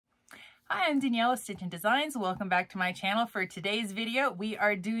Hi, I'm Danielle with Stitch and Designs. Welcome back to my channel. For today's video, we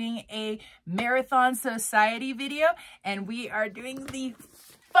are doing a Marathon Sewciety video, and we are doing the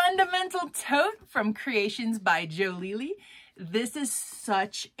fundamental tote from Creations by Joleelee. This is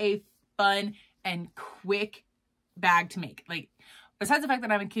such a fun and quick bag to make. Like, besides the fact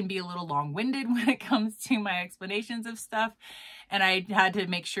that I can be a little long-winded when it comes to my explanations of stuff, and I had to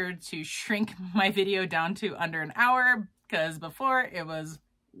make sure to shrink my video down to under an hour because before it was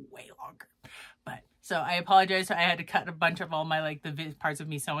way longer. But so I apologize. I had to cut a bunch of all my the parts of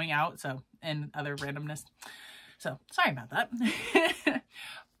me sewing out, so, and other randomness. So sorry about that.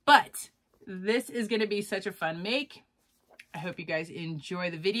 But this is going to be such a fun make. I hope you guys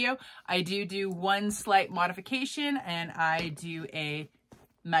enjoy the video. I do one slight modification, and I do a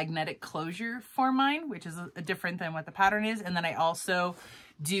magnetic closure for mine, which is different than what the pattern is. And then I also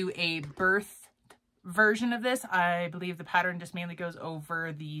do a birth version of this. I believe the pattern just mainly goes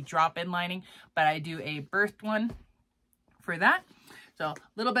over the drop-in lining, but I do a birthed one for that. So a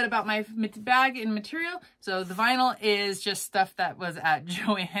little bit about my bag and material. So the vinyl is just stuff that was at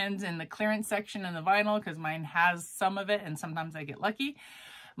Joann's in the clearance section in the vinyl, because mine has some of it and sometimes I get lucky.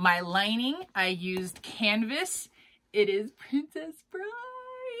 My lining, I used canvas. It is Princess Bride.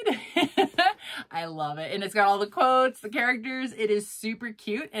 I love it. And it's got all the quotes, the characters. It is super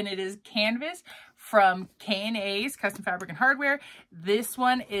cute, and it is canvas from K&A's Custom Fabric and Hardware. This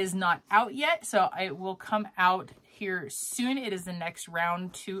one is not out yet, so it will come out here soon. It is the next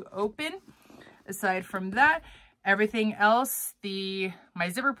round to open. Aside from that, everything else, my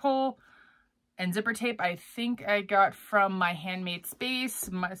zipper pull and zipper tape, I think I got from my Handmade Space.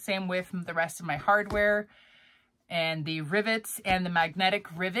 Same with the rest of my hardware. And the rivets and the magnetic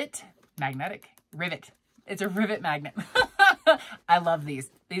rivet. It's a rivet magnet. I love these.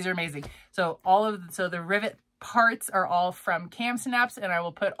 These are amazing. So the rivet parts are all from Cam Snaps, and I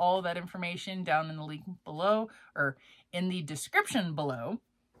will put all of that information down in the link below, or in the description below.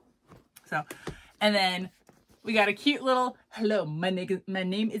 So, and then we got a cute little, hello, my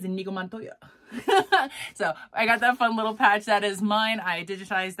name is Inigo Montoya. So I got that fun little patch. That is mine. I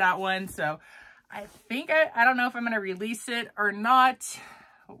digitized that one. So I think, I don't know if I'm going to release it or not.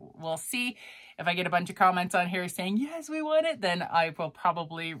 We'll see. If I get a bunch of comments on here saying, yes, we want it, then I will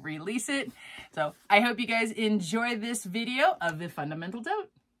probably release it. So I hope you guys enjoy this video of the fundamental tote.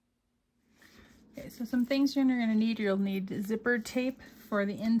 Okay, so some things you're going to need. You'll need zipper tape for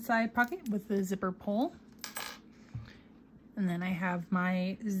the inside pocket with the zipper pull. And then I have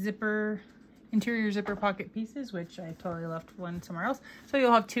my interior zipper pocket pieces, which I totally left one somewhere else. So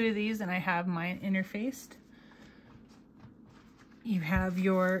you'll have two of these, and I have mine interfaced. You have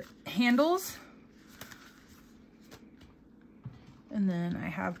your handles. And then I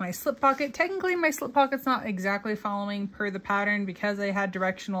have my slip pocket. Technically, my slip pocket's not exactly following per the pattern because I had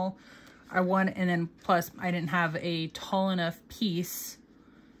directional. And then plus I didn't have a tall enough piece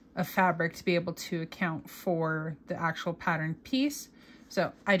of fabric to be able to account for the actual pattern piece.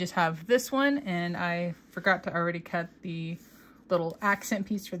 So I just have this one, and I forgot to already cut the little accent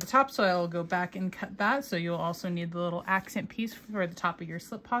piece for the top, so I'll go back and cut that. So you'll also need the little accent piece for the top of your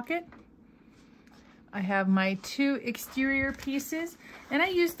slip pocket. I have my two exterior pieces, and I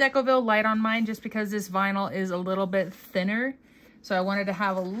used Decoville Light on mine just because this vinyl is a little bit thinner, so I wanted to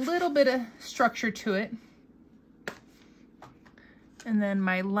have a little bit of structure to it. And then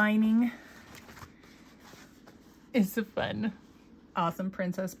my lining is the fun, awesome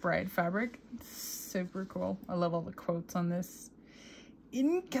Princess Bride fabric. It's super cool. I love all the quotes on this.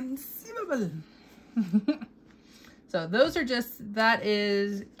 Inconceivable. So those are that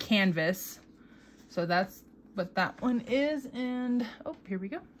is canvas. So that's what that one is. And oh, here we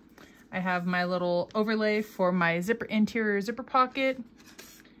go. I have my little overlay for my interior zipper pocket.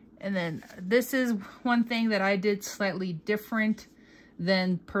 And then this is one thing that I did slightly different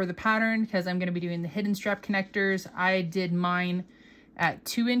than per the pattern, because I'm going to be doing the hidden strap connectors. I did mine at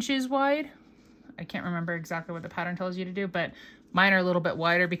 2 inches wide. I can't remember exactly what the pattern tells you to do, but mine are a little bit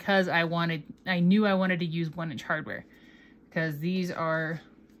wider because I knew I wanted to use 1-inch hardware, because these are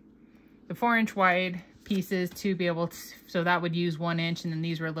the 4-inch wide pieces to be able to, so that would use 1 inch, and then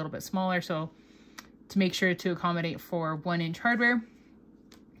these were a little bit smaller. So to make sure to accommodate for 1-inch hardware.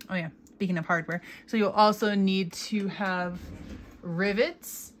 Oh yeah, speaking of hardware. So you'll also need to have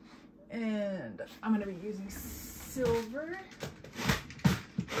rivets, and I'm going to be using silver.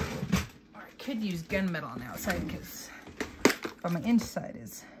 Or I could use gunmetal on the outside, but my inside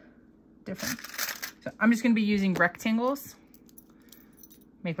is different. So I'm just going to be using rectangles.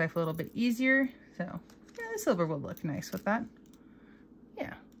 Make life a little bit easier. So yeah, the silver will look nice with that.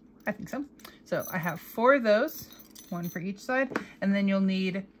 Yeah, I think so. So I have 4 of those, 1 for each side, and then you'll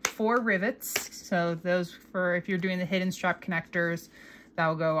need 4 rivets. So those for if you're doing the hidden strap connectors, that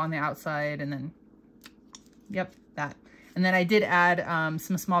will go on the outside, and then, yep, that. And then I did add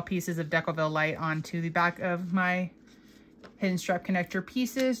some small pieces of Decoville light onto the back of my hidden strap connector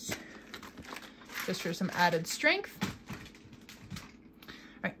pieces, just for some added strength.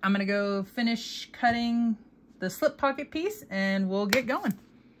 All right, I'm gonna go finish cutting the slip pocket piece and we'll get going.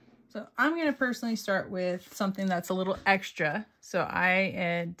 So I'm gonna personally start with something that's a little extra. So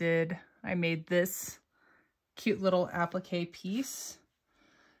I made this cute little applique piece.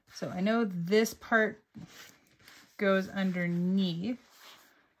 So I know this part goes underneath,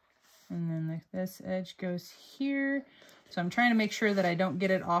 and then like this edge goes here. So I'm trying to make sure that I don't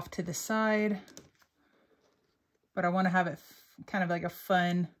get it off to the side, but I want to have it kind of like a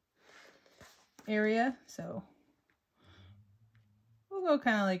fun area. So we'll go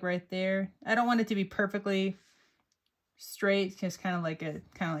kind of like right there. I don't want it to be perfectly straight, just kind of like a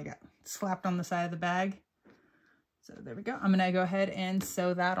slapped on the side of the bag. So there we go. I'm gonna go ahead and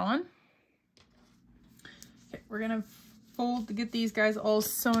sew that on. Okay, we're gonna fold to get these guys all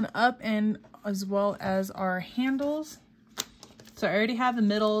sewn up, and as well as our handles. So I already have the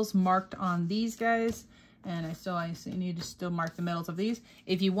middles marked on these guys, and I need to still mark the middles of these.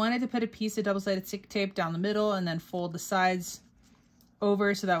 If you wanted to put a piece of double-sided stick tape down the middle and then fold the sides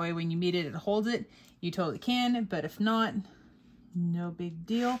over so that way when you meet it, it holds it, you totally can. But if not, no big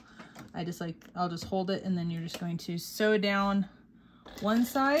deal. I'll just hold it, and then you're just going to sew down one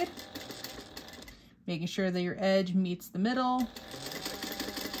side, making sure that your edge meets the middle.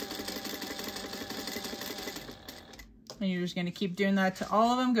 And you're just going to keep doing that to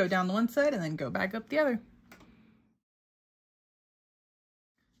all of them. Go down the one side and then go back up the other.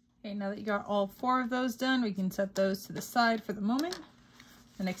 Okay, now that you got all 4 of those done, we can set those to the side for the moment.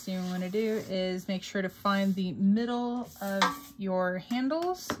 The next thing you want to do is make sure to find the middle of your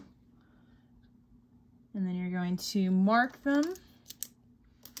handles. And then you're going to mark them.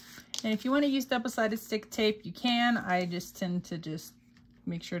 And if you want to use double-sided stick tape, you can. I just tend to just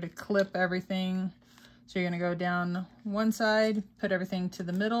make sure to clip everything. So you're going to go down one side, put everything to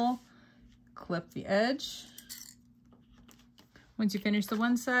the middle, clip the edge. Once you finish the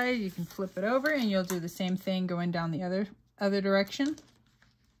one side, you can flip it over, and you'll do the same thing going down the other direction.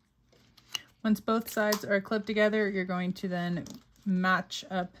 Once both sides are clipped together, you're going to then match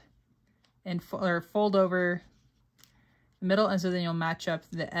up and fold over the middle, and so then you'll match up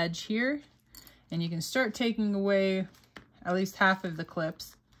the edge here, and you can start taking away at least half of the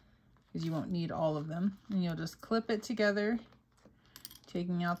clips because you won't need all of them, and you'll just clip it together,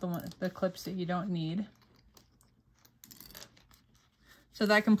 taking out the clips that you don't need. So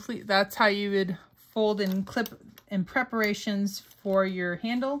that's how you would fold and clip in preparations for your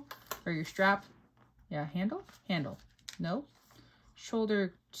handle or your strap. Yeah, handle, no,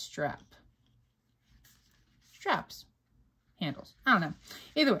 shoulder strap. Straps, handles, I don't know.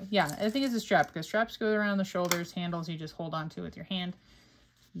 Either way, yeah, I think it's a strap because straps go around the shoulders, handles you just hold on to with your hand.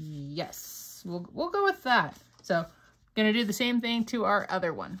 Yes, we'll go with that. So gonna do the same thing to our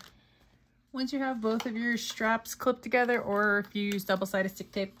other one. Once you have both of your straps clipped together, or if you use double-sided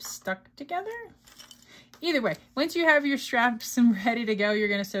stick tape stuck together, either way, once you have your straps ready to go, you're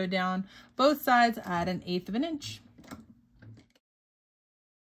gonna sew down both sides at 1/8 of an inch.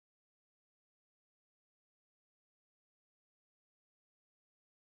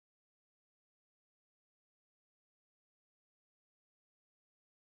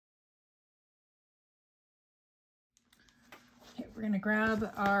 We're going to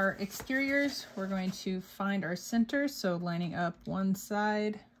grab our exteriors. We're going to find our center. So lining up one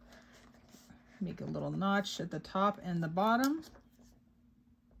side, make a little notch at the top and the bottom.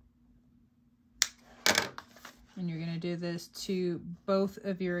 And you're going to do this to both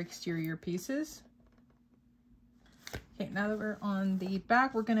of your exterior pieces. Okay, now that we're on the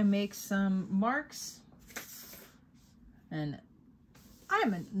back, we're going to make some marks. And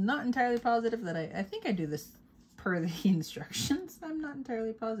I'm not entirely positive that I think I do this per the instructions. I'm not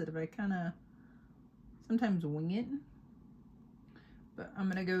entirely positive. I kind of sometimes wing it. But I'm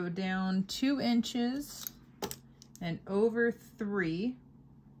going to go down 2 inches and over 3.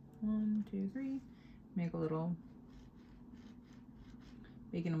 1, 2, 3. Make a little,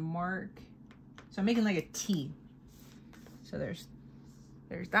 making a mark. So I'm making like a T. So there's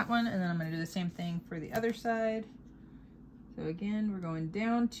that one, and then I'm going to do the same thing for the other side. So again, we're going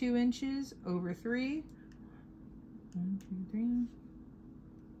down 2 inches over 3. 1, 2, 3.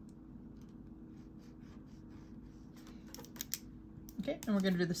 Okay, and we're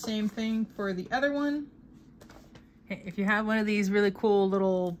going to do the same thing for the other one. Okay, if you have one of these really cool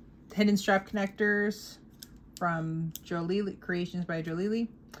little hidden strap connectors from Joleelee Creations by Joleelee,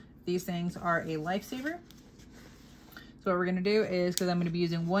 These things are a lifesaver. So what we're gonna do is, because I'm gonna be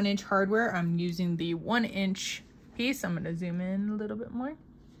using 1-inch hardware, I'm using the 1-inch piece. I'm gonna zoom in a little bit more.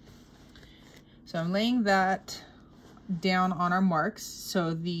 So I'm laying that down on our marks.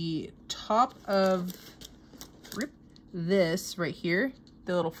 So the top of this right here,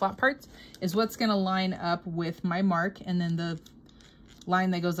 the little flat parts, is what's gonna line up with my mark, and then the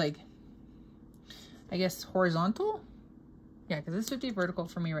line that goes like, I guess, horizontal. Yeah, because it's 50 vertical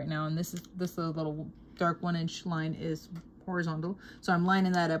for me right now, and this little dark 1-inch line is horizontal. So I'm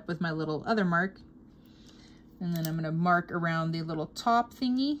lining that up with my little other mark, and then I'm gonna mark around the little top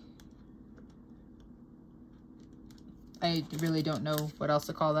thingy. I really don't know what else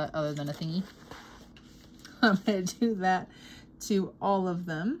to call that other than a thingy. I'm gonna do that to all of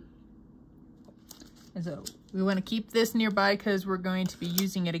them. And so we want to keep this nearby because we're going to be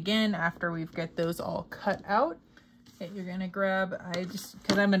using it again after we've got those all cut out. Okay, you're gonna grab, because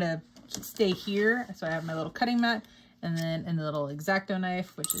I'm gonna stay here, so I have my little cutting mat and then the little X-Acto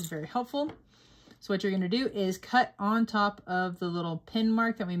knife, which is very helpful. So what you're gonna do is cut on top of the little pin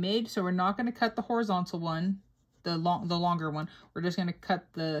mark that we made. So we're not gonna cut the horizontal one, the longer one. We're just gonna cut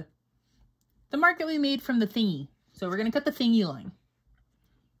the mark that we made from the thingy. So we're gonna cut the thingy line.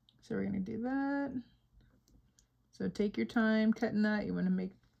 So we're gonna do that. So take your time cutting that. You wanna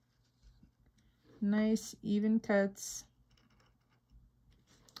make nice even cuts.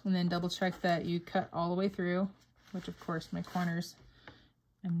 And then double check that you cut all the way through, which of course my corners,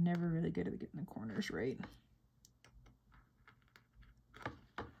 I'm never really good at getting the corners right.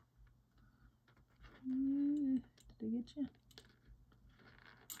 Did I get you?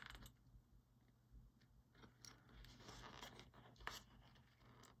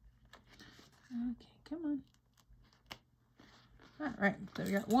 Okay, come on. All right, so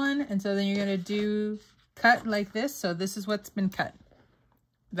we got one, and so then you're gonna do cut like this. So this is what's been cut.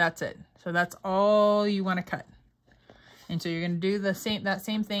 That's it. So that's all you want to cut. And so you're gonna do that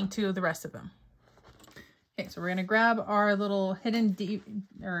same thing to the rest of them. Okay, so we're gonna grab our little hidden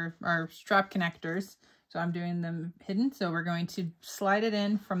our strap connectors. So I'm doing them hidden. So we're going to slide it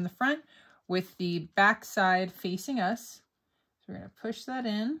in from the front with the back side facing us. So we're gonna push that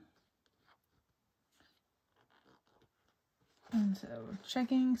in. And so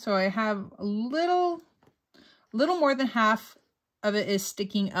checking, so I have a little more than half of it is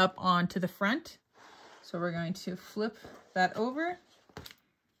sticking up onto the front. So we're going to flip that over.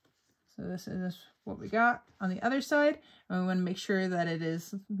 So this is what we got on the other side. And we want to make sure that it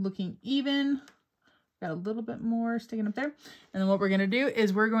is looking even. Got a little bit more sticking up there. And then what we're going to do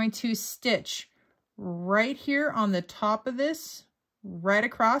is we're going to stitch right here on the top of this, right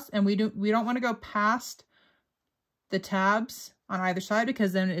across. And we don't want to go past the tabs on either side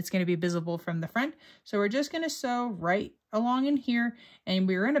because then it's going to be visible from the front. So we're just going to sew right along in here, and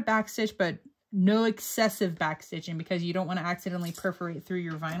we're going to back stitch, but no excessive back stitching because you don't want to accidentally perforate through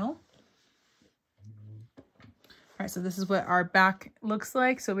your vinyl. All right, so this is what our back looks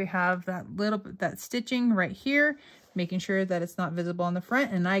like. So we have that stitching right here, making sure that it's not visible on the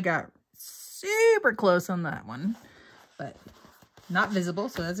front. And I got super close on that one, but not visible,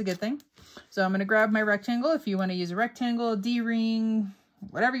 so that's a good thing. So I'm going to grab my rectangle. If you want to use a rectangle, D-ring,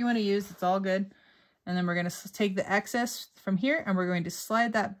 whatever you want to use, it's all good. And then we're going to take the excess from here and we're going to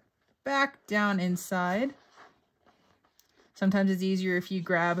slide that back down inside. Sometimes it's easier if you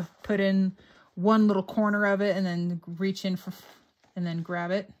put in one little corner of it and then reach in and then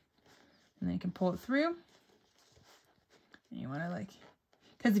grab it. And then you can pull it through. And you want to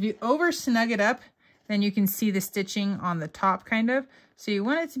because if you over snug it up, then you can see the stitching on the top kind of. So you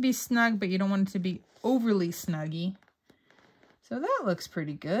want it to be snug, but you don't want it to be overly snuggy. So that looks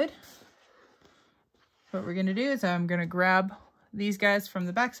pretty good. What we're gonna do is I'm gonna grab these guys from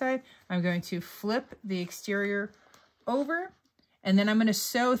the back side. I'm going to flip the exterior over, and then I'm gonna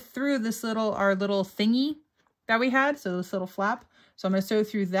sew through this our little thingy that we had. So this little flap. So I'm gonna sew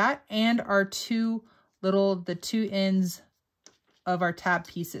through that and the two ends of our tab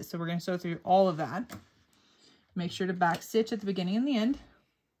pieces. So we're going to sew through all of that. Make sure to back stitch at the beginning and the end.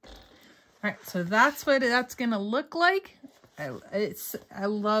 All right, so that's what that's going to look like. I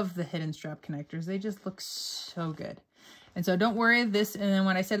love the hidden strap connectors. They just look so good. And so don't worry, and then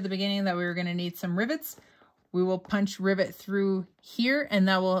when I said at the beginning that we were going to need some rivets, we will punch rivet through here, and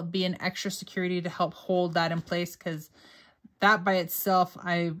that will be an extra security to help hold that in place, because that by itself,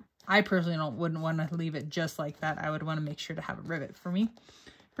 I personally wouldn't want to leave it just like that. I would want to make sure to have a rivet for me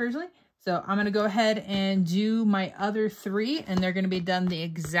personally. So I'm going to go ahead and do my other three, and they're going to be done the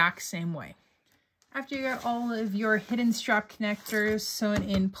exact same way. After you got all of your hidden strap connectors sewn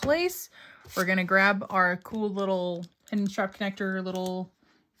in place, we're going to grab our cool little hidden strap connector little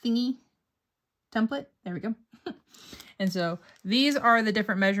thingy template. There we go. And so these are the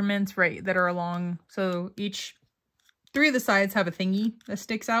different measurements, right, that are along. So each 3 of the sides have a thingy that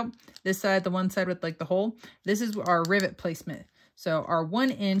sticks out. This side, the one side with like the hole, this is our rivet placement. So our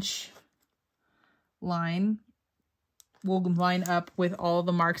 1 inch line will line up with all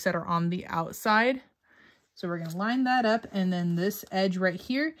the marks that are on the outside. So we're going to line that up, and then this edge right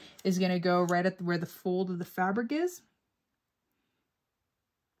here is going to go right at where the fold of the fabric is.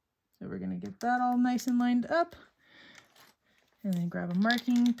 So we're going to get that all nice and lined up, and then grab a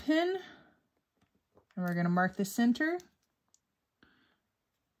marking pin, and we're going to mark the center.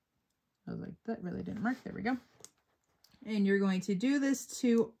 I was like, that really didn't mark. There we go. And you're going to do this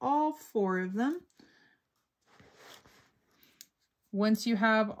to all 4 of them. Once you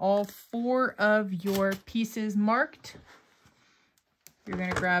have all 4 of your pieces marked, you're going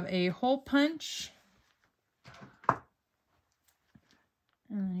to grab a hole punch, and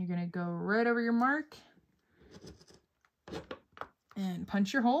then you're going to go right over your mark and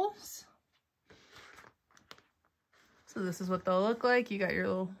punch your holes. So this is what they'll look like. You got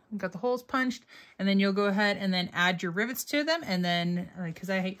your got the holes punched, and then you'll go ahead and then add your rivets to them. And then, because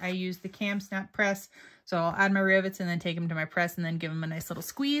I use the cam snap press, so I'll add my rivets and then take them to my press and then give them a nice little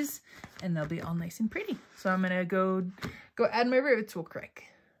squeeze, and they'll be all nice and pretty. So I'm gonna go add my rivets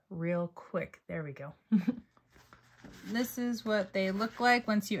real quick. There we go. This is what they look like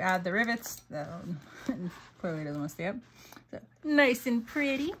once you add the rivets. Clearly doesn't want to stay up. So nice and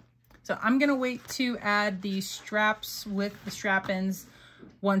pretty. So I'm going to wait to add the straps with the strap ends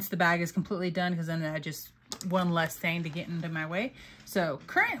once the bag is completely done, because then that just one less thing to get into my way. So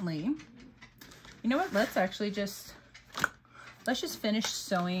currently, you know what? Let's just finish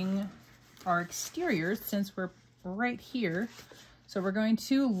sewing our exteriors since we're right here. So we're going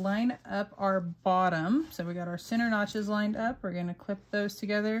to line up our bottom. So we got our center notches lined up. We're going to clip those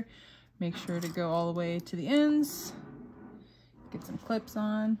together. Make sure to go all the way to the ends. Get some clips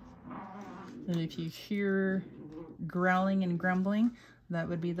on. And if you hear growling and grumbling, that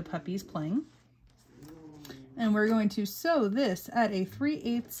would be the puppies playing. And we're going to sew this at a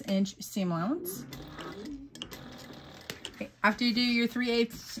 3/8 inch seam allowance. Okay, after you do your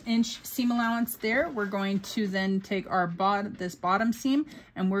 3/8 inch seam allowance there, we're going to then take our this bottom seam,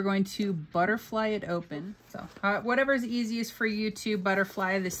 and we're going to butterfly it open. So whatever is easiest for you to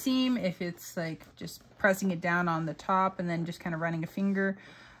butterfly the seam, if it's like just pressing it down on the top and then just kind of running a finger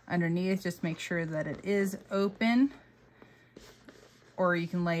underneath, just make sure that it is open. Or you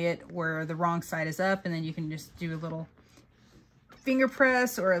can lay it where the wrong side is up, and then you can just do a little finger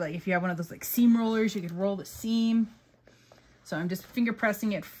press, or like if you have one of those like seam rollers, you could roll the seam. So I'm just finger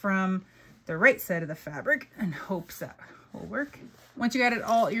pressing it from the right side of the fabric and hopes that will work. Once you got it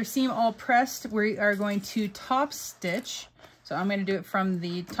all, your seam all pressed, we are going to top stitch. So I'm going to do it from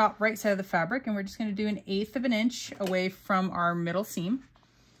the top right side of the fabric, and we're just going to do 1/8 of an inch away from our middle seam.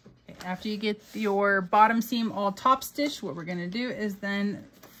 After you get your bottom seam all top stitched, what we're going to do is then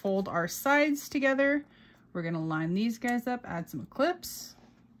fold our sides together. We're going to line these guys up, add some clips.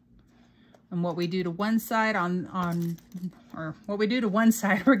 And what we do to one side what we do to one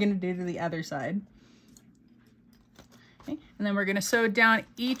side, we're going to do to the other side. Okay. And then we're going to sew down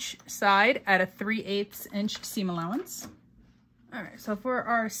each side at a 3/8 inch seam allowance. All right, so for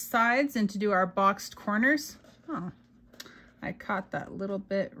our sides and to do our boxed corners, I caught that little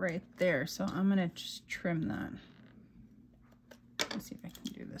bit right there, so I'm gonna just trim that. Let's see if I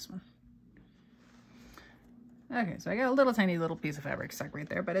can do this one. Okay, so I got a little tiny little piece of fabric stuck right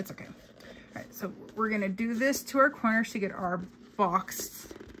there, but it's okay. All right, so we're gonna do this to our corners to get our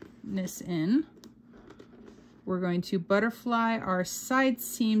boxedness in. We're going to butterfly our side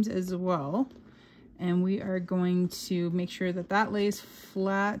seams as well, and we are going to make sure that that lays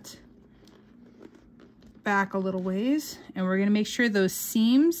flat back a little ways, and we're going to make sure those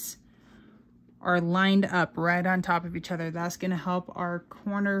seams are lined up right on top of each other. That's going to help our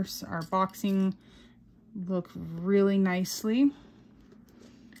corners, our boxing, look really nicely.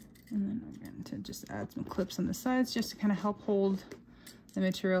 And then we're going to just add some clips on the sides just to kind of help hold the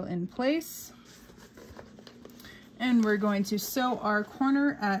material in place. And we're going to sew our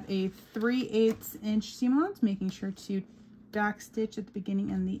corner at a 3/8 inch seam allowance, making sure to back stitch at the beginning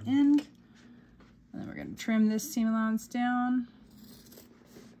and the end. And then we're going to trim this seam allowance down.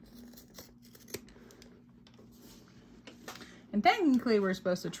 And technically we're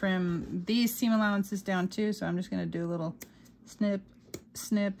supposed to trim these seam allowances down too, so I'm just going to do a little snip,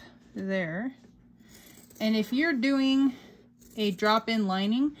 snip there. And if you're doing a drop-in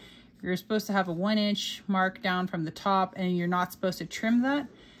lining, you're supposed to have a 1 inch mark down from the top, and you're not supposed to trim that.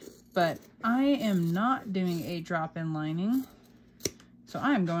 But I am not doing a drop-in lining, So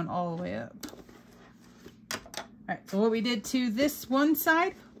I'm going all the way up. All right, so what we did to this one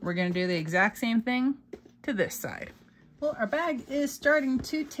side, we're gonna do the exact same thing to this side. Well, our bag is starting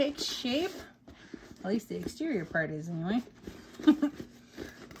to take shape. At least the exterior part is anyway.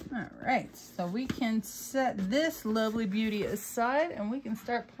 All right, so we can set this lovely beauty aside and we can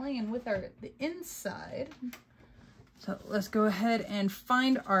start playing with the inside. So let's go ahead and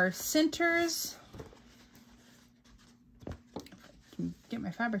find our centers. If I can get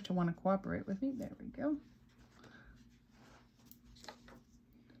my fabric to want to cooperate with me. There we go.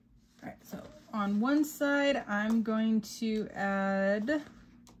 All right, so on one side, I'm going to add,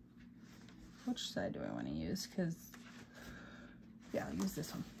 which side do I want to use? Because, yeah, I'll use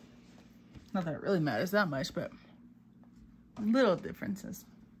this one. Not that it really matters that much, but little differences.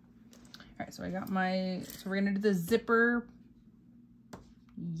 All right, so I got so we're gonna do the zipper.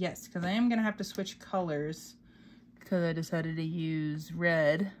 Yes, because I am gonna have to switch colors because I decided to use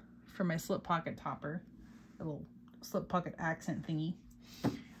red for my slip pocket topper, a little slip pocket accent thingy.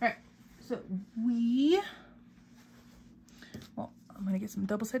 All right, so well, I'm gonna get some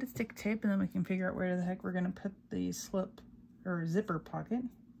double-sided stick tape and then we can figure out where the heck we're gonna put the slip or zipper pocket.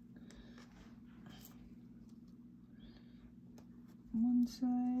 One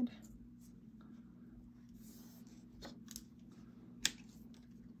side.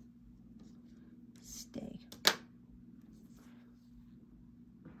 Stay.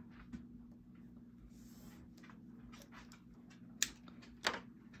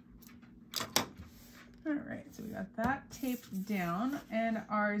 All right, so we got that taped down and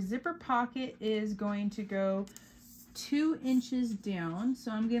our zipper pocket is going to go 2 inches down.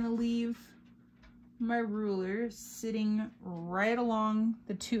 So I'm going to leave my ruler sitting right along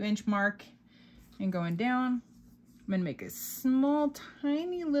the 2-inch mark and going down. I'm gonna make a small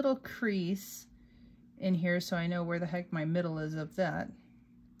tiny little crease in here so I know where the heck my middle is of that,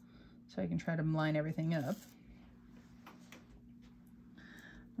 so I can try to line everything up.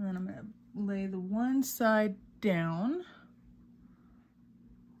 And then I'm gonna lay the one side down,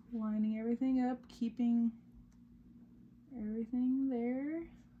 lining everything up, keeping everything there.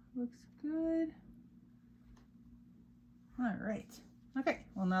 Looks good. All right, okay,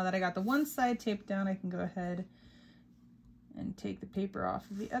 well now that I got the one side taped down, I can go ahead and take the paper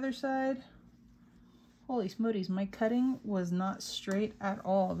off of the other side. Holy smoothies, my cutting was not straight at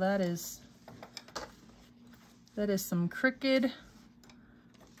all. That is some crooked.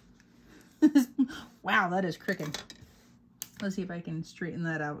 Wow, that is crooked. Let's see if I can straighten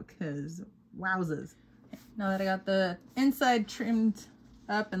that out because wowzers. Now that I got the inside trimmed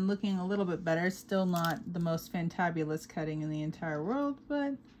up and looking a little bit better, still not the most fantabulous cutting in the entire world,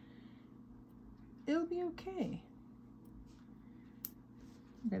 but it'll be okay.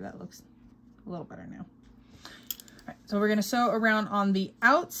 Okay, that looks a little better now. All right, so we're gonna sew around on the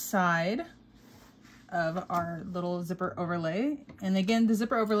outside of our little zipper overlay. And again, the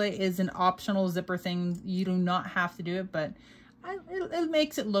zipper overlay is an optional zipper thing. You do not have to do it, but it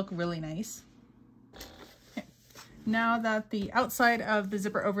makes it look really nice. Now that the outside of the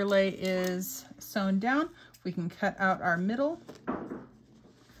zipper overlay is sewn down, we can cut out our middle.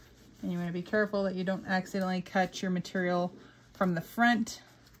 And you want to be careful that you don't accidentally cut your material from the front.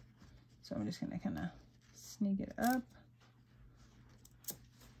 So I'm just going to kind of sneak it up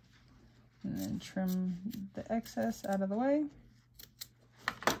and then trim the excess out of the way.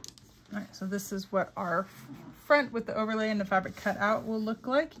 All right, so this is what our front with the overlay and the fabric cut out will look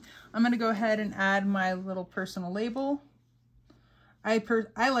like. I'm going to go ahead and add my little personal label. I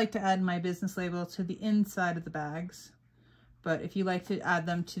like to add my business label to the inside of the bags, but if you like to add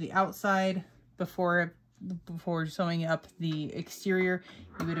them to the outside before sewing up the exterior,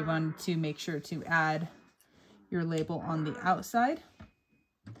 you would have wanted to make sure to add your label on the outside.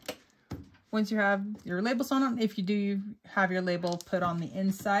 Once you have your label sewn on, if you do have your label put on the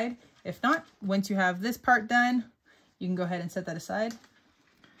inside. If not, once you have this part done, you can go ahead and set that aside.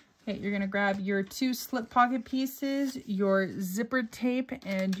 Okay, you're gonna grab your 2 slip pocket pieces, your zipper tape,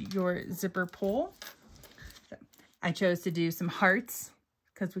 and your zipper pull. So I chose to do some hearts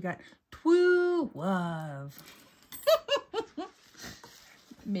because we got twoo love.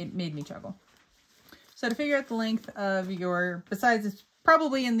 made me chuckle. So to figure out the length of your, besides it's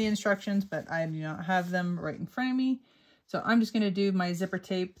probably in the instructions, but I do not have them right in front of me. So I'm just going to do my zipper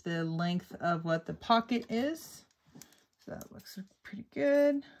tape the length of what the pocket is. So that looks pretty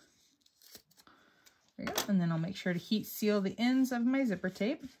good. There you go. And then I'll make sure to heat seal the ends of my zipper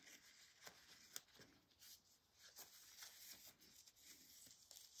tape.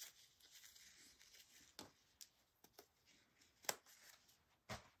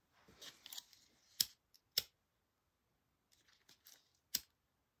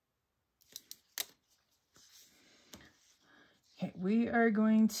 we are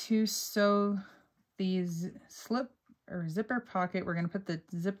going to sew these slip or zipper pocket. We're going to put the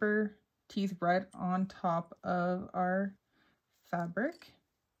zipper teeth right on top of our fabric.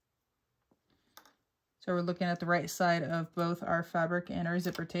 So we're looking at the right side of both our fabric and our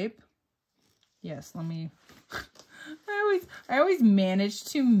zipper tape. Yes, let me, I always manage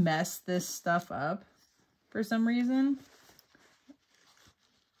to mess this stuff up for some reason.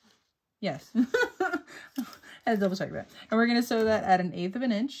 Yes. I had to double check that. And we're going to sew that at 1/8 of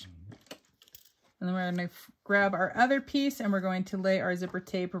an inch. And then we're going to grab our other piece and we're going to lay our zipper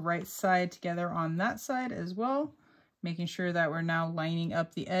tape right side together on that side as well, making sure that we're now lining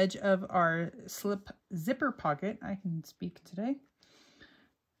up the edge of our slip zipper pocket. I can speak today.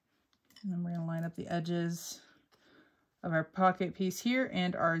 And then we're going to line up the edges of our pocket piece here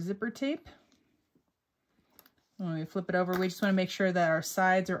and our zipper tape. When we flip it over, we just want to make sure that our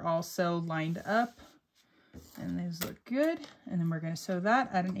sides are also lined up and those look good. And then we're going to sew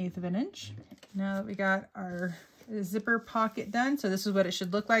that at 1/8 of an inch. Now that we got our zipper pocket done, so this is what it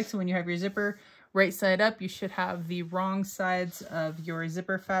should look like. So when you have your zipper right side up, you should have the wrong sides of your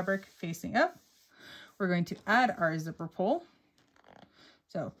zipper fabric facing up. We're going to add our zipper pull.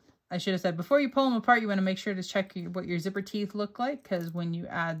 So I should have said before you pull them apart, you want to make sure to check what your zipper teeth look like, because when you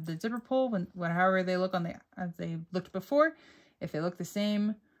add the zipper pull, however they look as they looked before, if they look the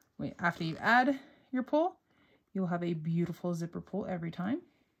same after you add your pull, you'll have a beautiful zipper pull every time.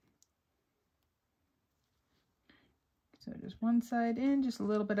 So just one side in, just a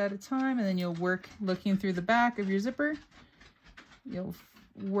little bit at a time, and then you'll work looking through the back of your zipper. You'll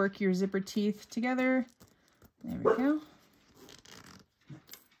work your zipper teeth together. There we go.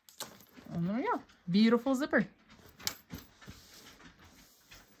 And there we go. Beautiful zipper.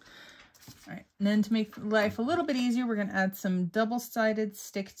 All right, and then to make life a little bit easier, we're going to add some double-sided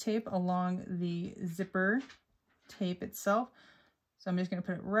stick tape along the zipper tape itself. So I'm just going to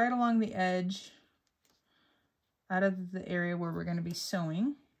put it right along the edge out of the area where we're going to be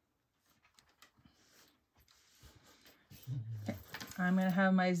sewing. Okay. I'm going to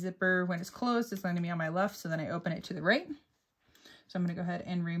have my zipper, when it's closed, it's going to be on my left, so then I open it to the right. So I'm going to go ahead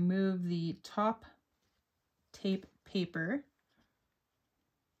and remove the top tape paper,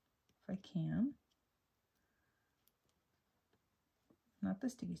 if I can. Not the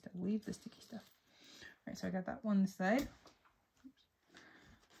sticky stuff, leave the sticky stuff. All right, so I got that one side.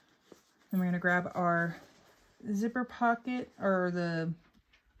 Then we're going to grab our zipper pocket, or the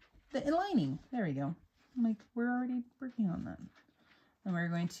lining. There we go. I'm like, we're already working on that. And we're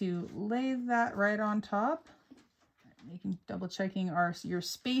going to lay that right on top. Making double checking your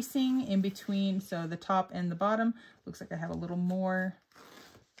spacing in between, so the top and the bottom. Looks like I have a little more.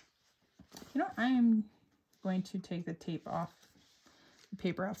 You know, I am going to take the tape off, the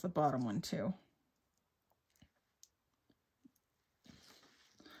paper off the bottom one too.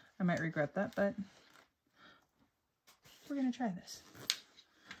 I might regret that, but we're going to try this.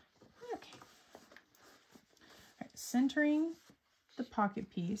 Okay. All right, centering the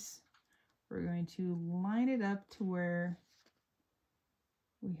pocket piece, we're going to line it up to where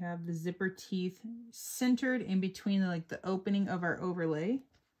we have the zipper teeth centered in between the opening of our overlay.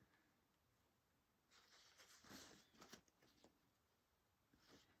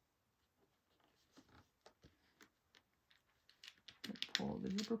 Pull the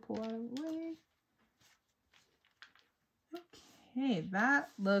zipper pull out of the way. Okay,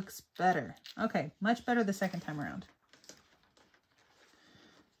 that looks better. Okay, much better the second time around.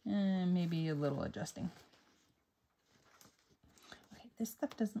 And maybe a little adjusting. Okay, this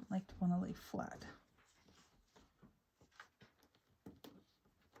stuff doesn't like to want to lay flat.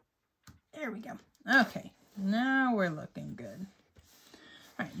 There we go. Okay, now we're looking good.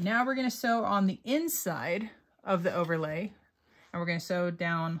 All right, now we're going to sew on the inside of the overlay, and we're going to sew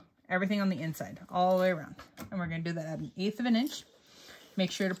down everything on the inside all the way around. And we're going to do that at 1/8 of an inch.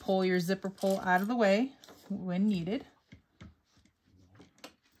 Make sure to pull your zipper pull out of the way when needed.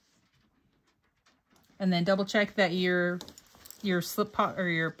 And then double check that your slip or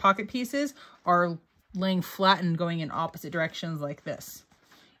your pocket pieces are laying flat and going in opposite directions like this.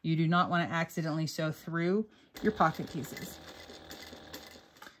 You do not want to accidentally sew through your pocket pieces.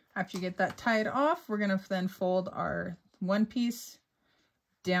 After you get that tied off, we're going to then fold our one piece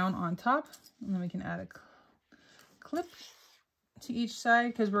down on top, and then we can add a clip to each side,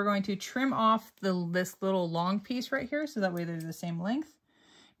 because we're going to trim off this little long piece right here, so that way they're the same length.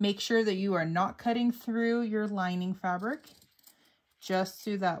 Make sure that you are not cutting through your lining fabric, just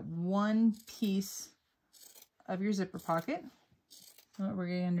through that one piece of your zipper pocket. What we're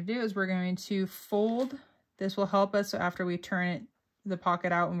going to do is we're going to fold. This will help us, so after we turn the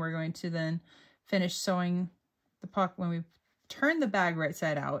pocket out, and we're going to then finish sewing the pocket, when we turn the bag right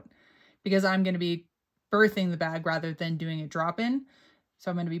side out because I'm going to be birthing the bag rather than doing a drop-in.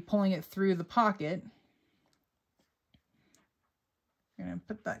 So I'm going to be pulling it through the pocket. I'm going to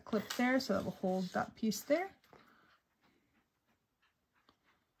put that clip there so that will hold that piece there.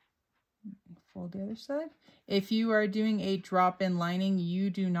 Fold the other side. If you are doing a drop-in lining, you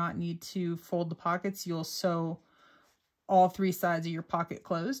do not need to fold the pockets. You'll sew all 3 sides of your pocket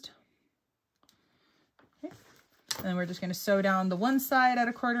closed. Okay. And then we're just going to sew down the one side at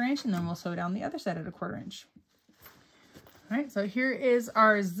a 1/4 inch, and then we'll sew down the other side at a 1/4 inch. All right, so here is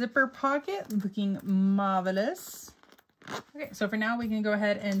our zipper pocket looking marvelous. Okay, so for now we can go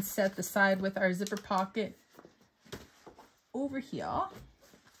ahead and set the side with our zipper pocket over here.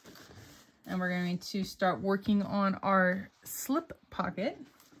 And we're going to start working on our slip pocket.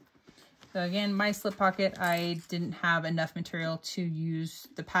 So again, my slip pocket, I didn't have enough material to use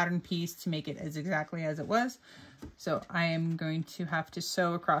the pattern piece to make it as exactly as it was. So I am going to have to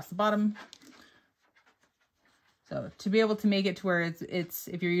sew across the bottom. So to be able to make it to where it's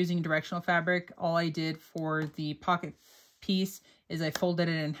if you're using directional fabric, all I did for the pocket piece is I folded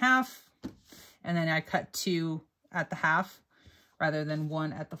it in half and then I cut 2 at the half rather than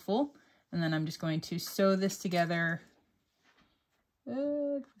 1 at the full. And then I'm just going to sew this together.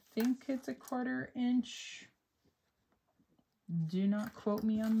 I think it's a 1/4 inch. Do not quote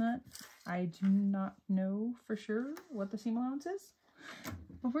me on that. I do not know for sure what the seam allowance is,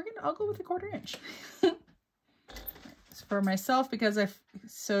 but I'll go with a 1/4 inch. So for myself, because I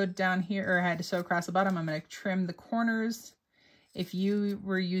sewed down here, or I had to sew across the bottom, I'm going to trim the corners. If you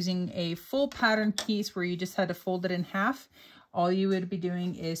were using a full pattern piece where you just had to fold it in half, all you would be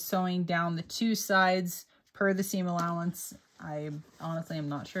doing is sewing down the 2 sides per the seam allowance. I honestly am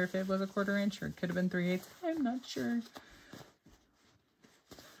not sure if it was a 1/4 inch or it could have been 3/8. I'm not sure.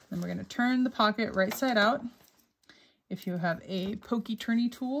 Then we're going to turn the pocket right side out. If you have a pokey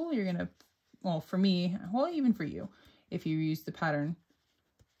turny tool, you're going to, well, for me, well, even for you, if you use the pattern,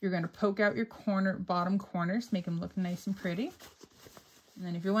 you're going to poke out your bottom corners, make them look nice and pretty. And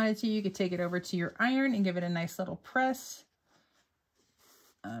then if you wanted to, you could take it over to your iron and give it a nice little press.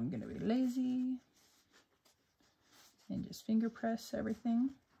 I'm going to be lazy and just finger press everything.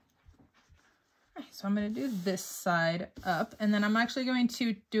 All right, so I'm going to do this side up, and then I'm actually going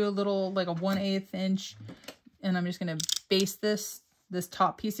to do a little, like a 1/8 inch, and I'm just going to base this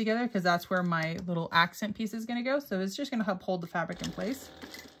top piece together because that's where my little accent piece is going to go. So it's just going to help hold the fabric in place.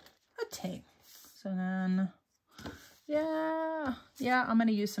 Okay, so then, yeah, I'm going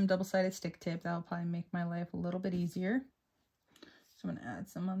to use some double-sided stick tape. That'll probably make my life a little bit easier. So I'm going to add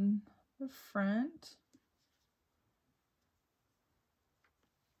some on the front.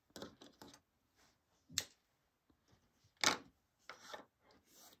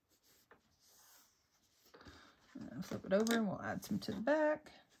 And then flip it over and we'll add some to the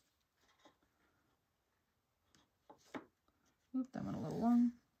back. Oop, that went a little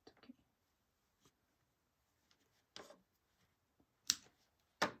long.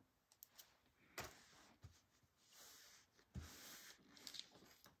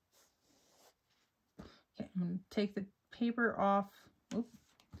 I'm going to take the paper off. Oop.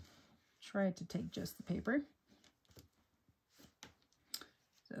 Try to take just the paper.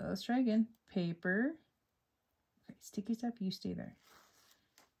 So let's try again. Paper. Okay, sticky stuff, you stay there.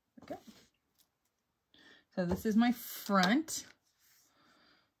 Okay. So this is my front.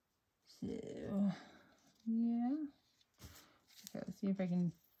 So, yeah. Okay, let's see if I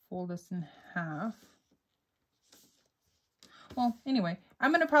can fold this in half. Well, anyway,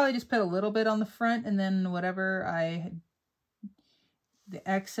 I'm going to probably just put a little bit on the front, and then whatever the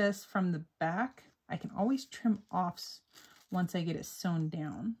excess from the back, I can always trim off once I get it sewn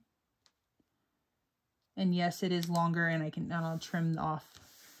down. And yes, it is longer, and I'll trim off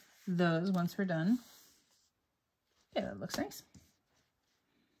those once we're done. Yeah, that looks nice.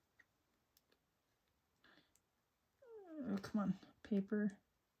 Oh, come on, paper.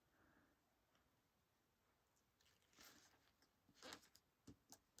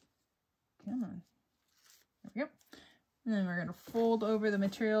 Come on. There we go. And then we're going to fold over the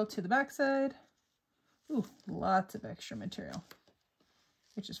material to the back side. Ooh, lots of extra material,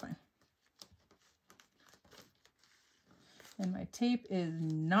 which is fine. And my tape is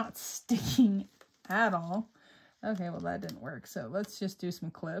not sticking at all. Okay, well that didn't work. So let's just do some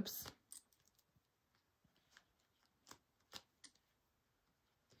clips.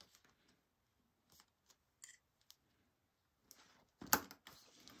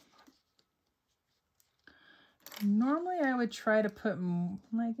 Normally I would try to put,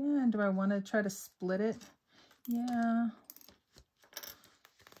 like, do I want to try to split it? Yeah.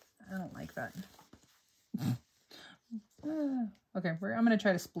 I don't like that. Okay, I'm going to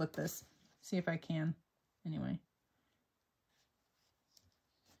try to split this. See if I can. Anyway.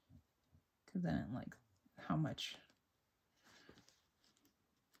 Because I didn't like how much.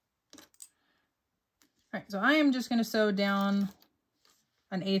 All right, so I am just going to sew down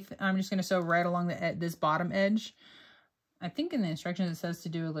an eighth. I'm just going to sew right along this bottom edge. I think in the instructions it says to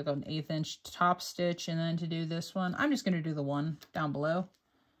do like an 1/8 inch top stitch and then to do this one. I'm just going to do the one down below.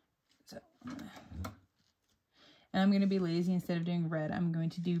 So, and I'm going to be lazy. Instead of doing red, I'm going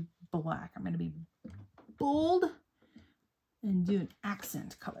to do black. I'm going to be bold and do an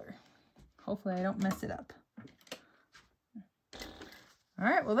accent color. Hopefully I don't mess it up. All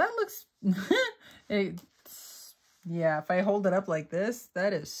right, well that looks, yeah, if I hold it up like this,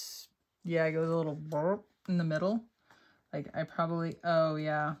 that is, yeah, it goes a little burp in the middle. Like I probably, oh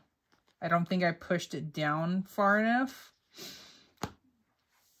yeah, I don't think I pushed it down far enough.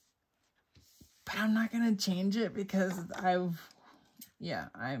 But I'm not gonna change it because I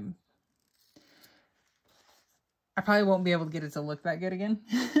probably won't be able to get it to look that good again.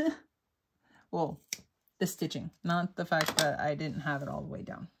 Well, the stitching, not the fact that I didn't have it all the way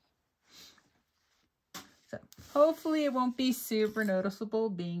down. So hopefully it won't be super noticeable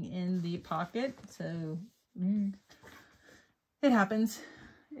being in the pocket. So it happens.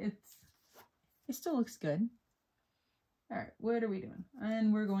 It still looks good. All right, what are we doing?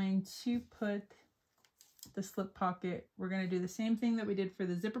 And we're going to put the slip pocket. We're going to do the same thing that we did for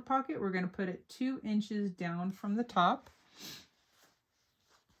the zipper pocket. We're going to put it 2 inches down from the top.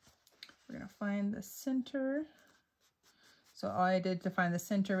 We're going to find the center. So all I did to find the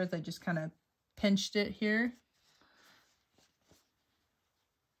center was I just kind of pinched it here.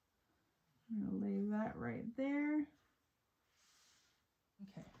 I'm going to lay that right there.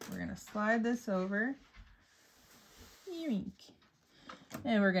 Okay, we're going to slide this over. Yoink.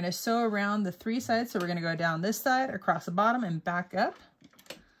 And we're going to sew around the 3 sides. So we're going to go down this side, across the bottom, and back up.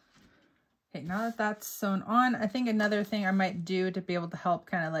 Okay, now that that's sewn on, I think another thing I might do to be able to help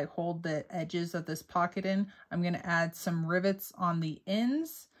kind of like hold the edges of this pocket in, I'm going to add some rivets on the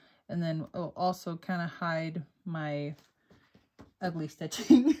ends, and then it'll also kind of hide my ugly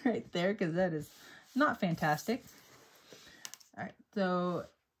stitching right there, because that is not fantastic. All right, so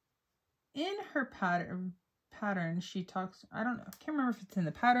in her pattern she talks, I don't know, I can't remember if it's in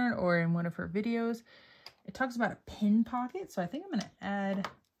the pattern or in one of her videos, it talks about a pin pocket. So I think I'm going to add,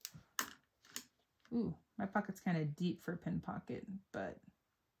 ooh, my pocket's kind of deep for a pin pocket, but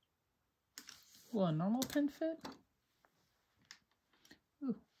will a normal pin fit?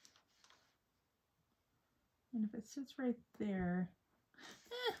 Ooh. And if it sits right there,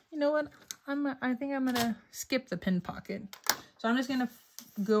 you know what? I think I'm gonna skip the pin pocket. So I'm just gonna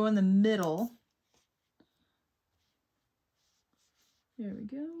go in the middle. There we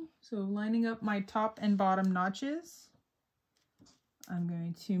go. So lining up my top and bottom notches, I'm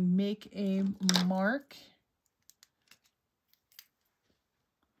going to make a mark.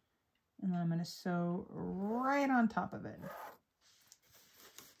 And I'm gonna sew right on top of it.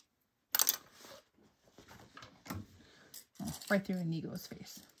 Oh, right through Inigo's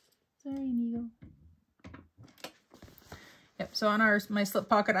face. Sorry, Inigo. Yep, so on my slip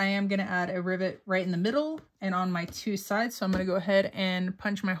pocket, I am gonna add a rivet right in the middle and on my 2 sides. So I'm gonna go ahead and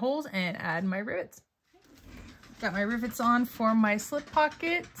punch my holes and add my rivets. Got my rivets on for my slip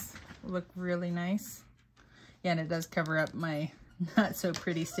pockets. Look really nice. Yeah, and it does cover up my not so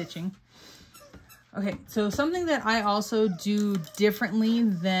pretty stitching. Okay, so something that I also do differently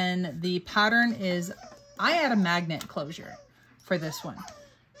than the pattern is I add a magnet closure for this one.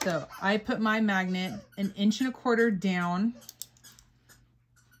 So I put my magnet 1.25 inches down.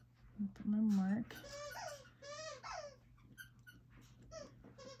 Put my mark.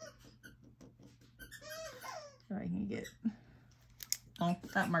 So I can get, well,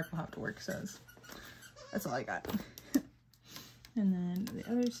 that mark will have to work, so that's all I got. And then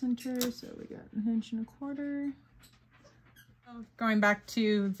the other center, so we got 1.25 inches. Going back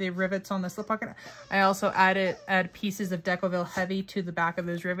to the rivets on the slip pocket, I also add pieces of Decoville Heavy to the back of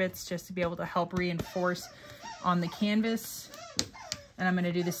those rivets just to be able to help reinforce on the canvas. And I'm going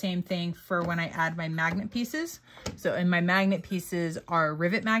to do the same thing for when I add my magnet pieces. So, and my magnet pieces are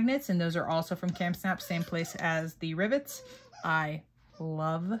rivet magnets, and those are also from Camp Snap, same place as the rivets. I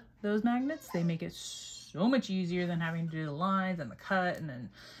love those magnets. They make it so much easier than having to do the lines and the cut and then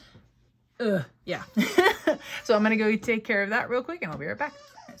yeah. So I'm gonna go take care of that real quick and I'll be right back.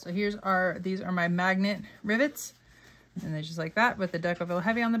 Okay, so these are my magnet rivets, and they're just like that with the Decoville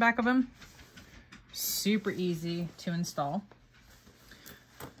Heavy on the back of them. Super easy to install.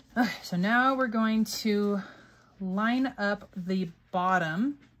 Okay, so now we're going to line up the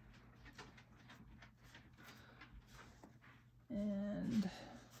bottom And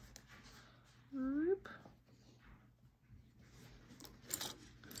whoop.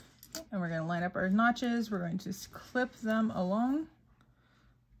 And we're going to line up our notches. We're going to just clip them along.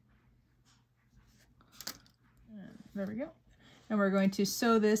 And there we go. And we're going to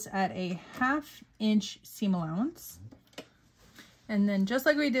sew this at a 1/2 inch seam allowance. And then just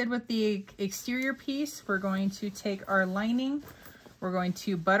like we did with the exterior piece, we're going to take our lining, we're going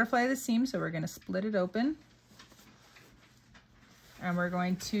to butterfly the seam, so we're going to split it open. And we're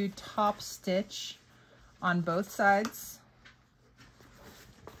going to top stitch on both sides.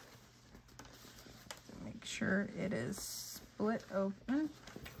 Make sure it is split open.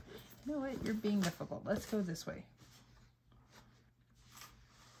 You know what, you're being difficult. Let's go this way.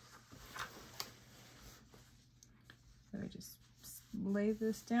 So just lay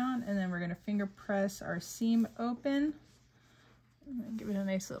this down, and then we're going to finger press our seam open and give it a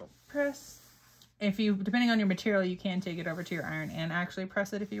nice little press. If you, depending on your material, you can take it over to your iron and actually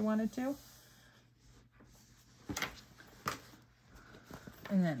press it if you wanted to.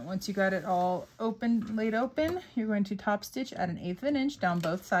 And then once you got it all open, laid open, you're going to top stitch at 1/8 of an inch down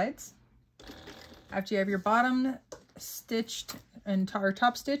both sides. After you have your bottom stitched and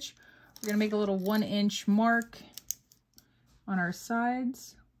top stitch, we're going to make a little 1 inch mark on our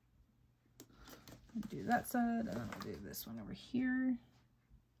sides. I'll do that side, and then I'll do this one over here.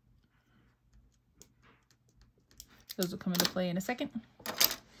 Those will come into play in a second. All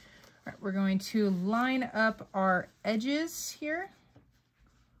right, we're going to line up our edges here.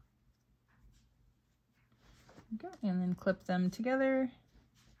 Okay, and then clip them together.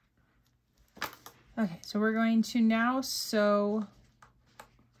 Okay, so we're going to now sew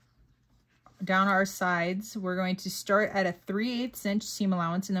down our sides. We're going to start at a 3/8 inch seam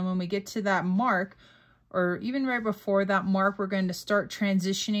allowance, and then when we get to that mark, or even right before that mark, we're going to start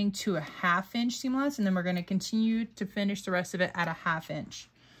transitioning to a 1/2 inch seam allowance, and then we're going to continue to finish the rest of it at a 1/2 inch.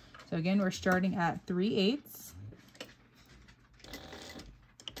 So again, we're starting at 3/8.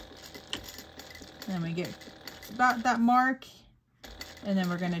 And then we get about that mark, and then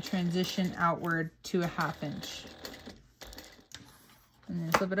we're going to transition outward to a 1/2 inch. And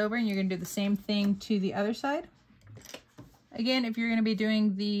then flip it over, and you're going to do the same thing to the other side. Again, if you're going to be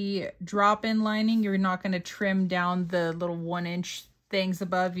doing the drop-in lining, you're not going to trim down the little 1 inch things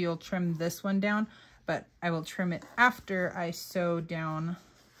above. You'll trim this one down, but I will trim it after I sew down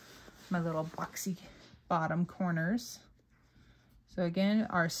my little boxy bottom corners. So again,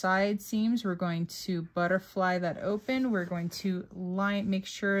 our side seams, we're going to butterfly that open. We're going to make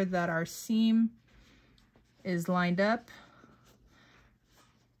sure that our seam is lined up.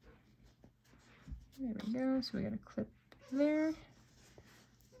 There we go. So we got to clip there.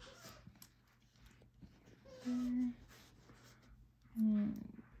 There.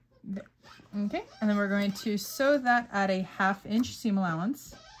 Okay, and then we're going to sew that at a 1/2 inch seam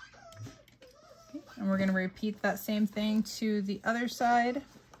allowance. Okay, and we're going to repeat that same thing to the other side.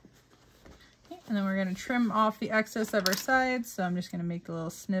 Okay, and then we're going to trim off the excess of our sides. So I'm just going to make the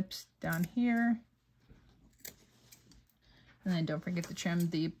little snips down here. And then don't forget to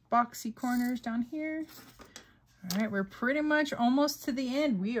trim the boxy corners down here. All right, we're pretty much almost to the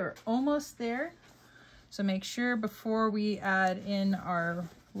end. We are almost there. So make sure before we add in our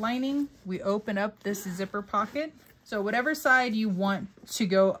lining, we open up this zipper pocket. So whatever side you want to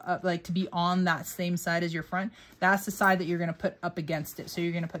go up, like to be on that same side as your front, that's the side that you're gonna put up against it. So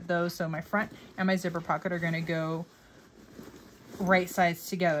you're gonna put those, so my front and my zipper pocket are gonna go right sides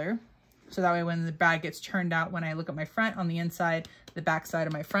together. So that way when the bag gets turned out, when I look at my front on the inside, the back side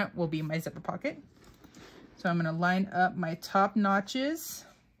of my front will be my zipper pocket. So I'm gonna line up my top notches.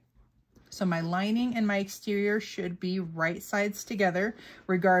 So my lining and my exterior should be right sides together,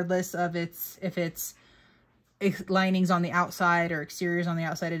 regardless of if it's linings on the outside or exteriors on the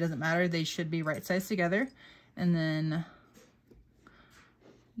outside, it doesn't matter. They should be right sides together. And then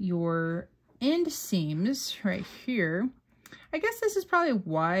your end seams right here, I guess this is probably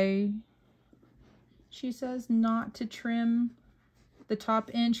why she says not to trim the top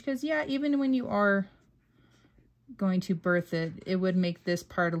inch, because yeah, even when you are going to birth it, it would make this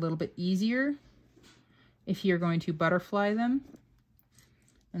part a little bit easier if you're going to butterfly them.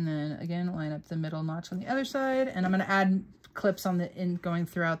 And then again, line up the middle notch on the other side, and I'm going to add clips on the end going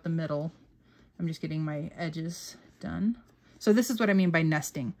throughout the middle. I'm just getting my edges done. So this is what I mean by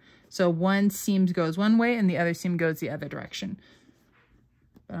nesting. So one seam goes one way and the other seam goes the other direction.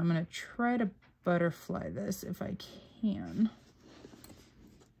 But I'm going to try to butterfly this if I can.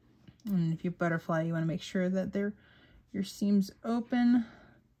 And if you butterfly, you want to make sure that your seams open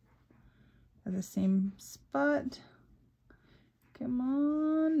at the same spot. Come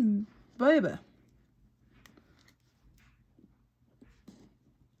on, baby.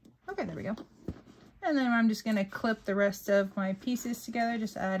 Okay, there we go. And then I'm just gonna clip the rest of my pieces together,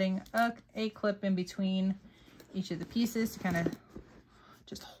 just adding a clip in between each of the pieces to kind of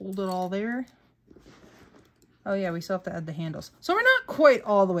just hold it all there. Oh yeah, we still have to add the handles. So we're not quite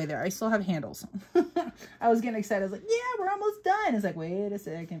all the way there. I still have handles. I was getting excited. I was like, yeah, we're almost done. It's like, wait a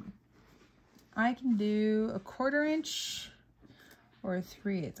second. I can do a 1/4 inch or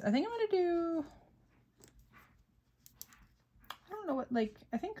 3/8. I think I'm gonna do, I don't know what, like,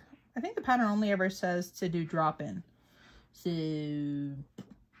 I think the pattern only ever says to do drop in. So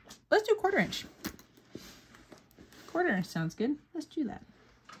let's do 1/4 inch. 1/4 inch sounds good. Let's do that.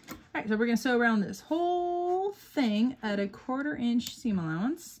 All right, so we're gonna sew around this whole thing at a 1/4 inch seam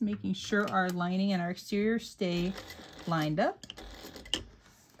allowance, making sure our lining and our exterior stay lined up.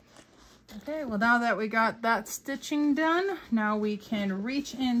 Okay, well now that we got that stitching done, now we can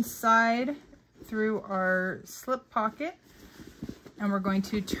reach inside through our slip pocket and we're going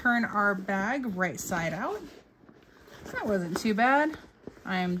to turn our bag right side out. That wasn't too bad.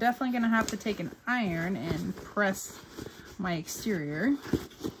 I am definitely gonna have to take an iron and press my exterior.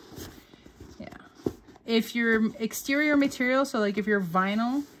 If your exterior material, so like if your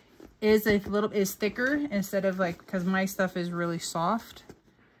vinyl is is thicker instead of like, because my stuff is really soft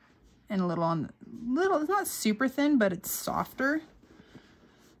and it's not super thin, but it's softer.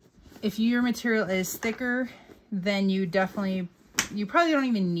 If your material is thicker, then you probably don't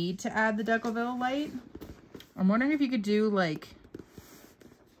even need to add the Decorative light. I'm wondering if you could do like,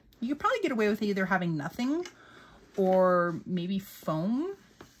 you could probably get away with either having nothing or maybe foam.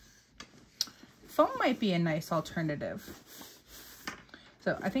 Foam might be a nice alternative.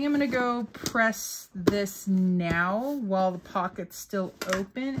 So I think I'm gonna go press this now while the pocket's still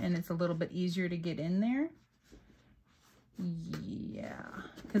open and it's a little bit easier to get in there. Yeah,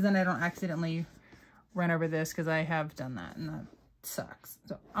 because then I don't accidentally run over this, because I have done that and that sucks.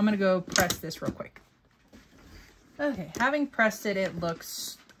 So I'm gonna go press this real quick. Okay, having pressed it, it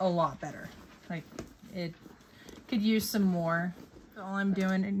looks a lot better. Like it could use some more. All I'm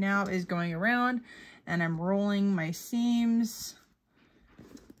doing now is going around and I'm rolling my seams,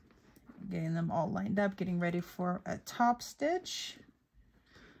 getting them all lined up, getting ready for a top stitch.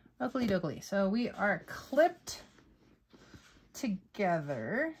 Oakley dokley. So we are clipped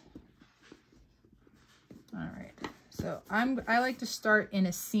together. All right. So I like to start in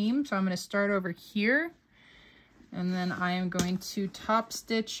a seam. So I'm going to start over here and then I am going to top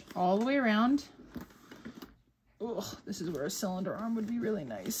stitch all the way around. Oh, this is where a cylinder arm would be really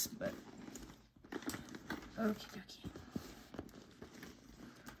nice, but okie dokie.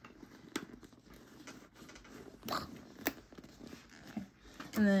 Okay.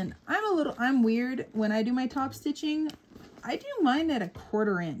 And then I'm weird when I do my top stitching. I do mine at a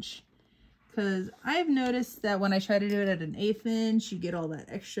 1/4 inch because I've noticed that when I try to do it at an 1/8 inch, you get all that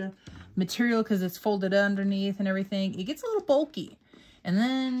extra material because it's folded underneath and everything. It gets a little bulky and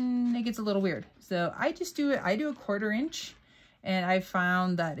then it gets a little weird. So I just do it, I do a 1/4 inch and I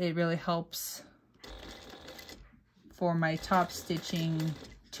found that it really helps for my top stitching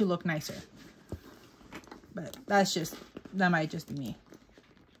to look nicer. But that might just be me.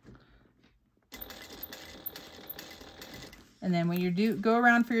 And then when you go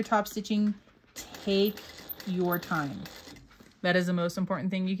around for your top stitching, take your time. That is the most important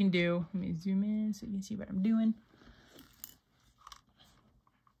thing you can do. Let me zoom in so you can see what I'm doing.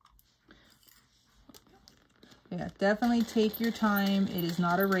 Yeah, definitely take your time. It is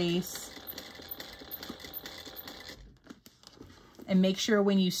not a race. And make sure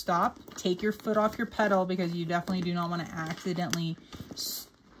when you stop, take your foot off your pedal because you definitely do not want to accidentally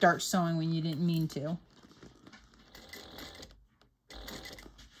start sewing when you didn't mean to.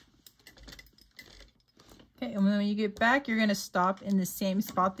 Okay, and when you get back, you're going to stop in the same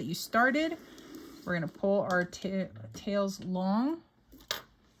spot that you started. We're going to pull our tails long.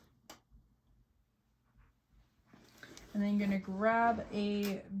 And then you're going to grab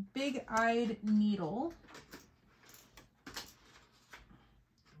a big-eyed needle.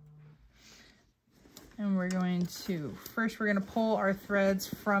 And we're going to, first we're going to pull our threads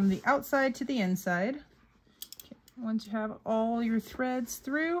from the outside to the inside. Okay. Once you have all your threads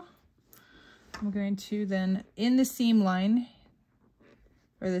through, I'm going to then, in the seam line,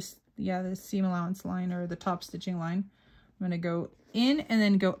 or this, yeah, the seam allowance line or the top stitching line, I'm going to go in and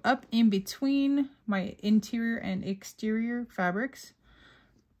then go up in between my interior and exterior fabrics.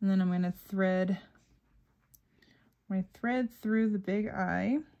 And then I'm going to thread my thread through the big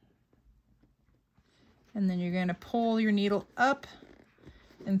eye. And then you're going to pull your needle up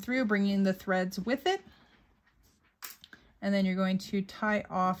and through, bringing the threads with it. And then you're going to tie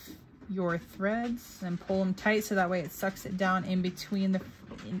off your threads and pull them tight so that way it sucks it down in between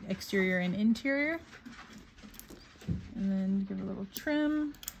exterior and interior. And then give a little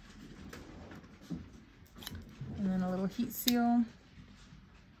trim. And then a little heat seal.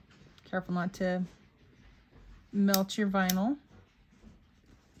 Careful not to melt your vinyl.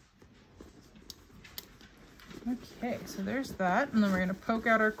 Okay, so there's that. And then we're gonna poke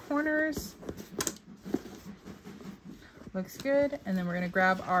out our corners. Looks good. And then we're gonna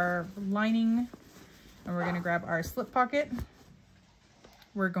grab our lining and we're gonna grab our slip pocket.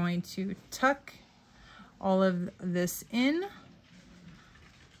 We're going to tuck all of this in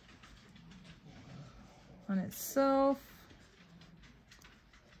on itself.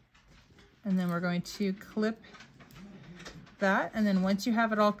 And then we're going to clip that. And then once you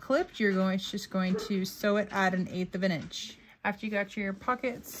have it all clipped, you're just going to sew it at 1/8 of an inch. After you got your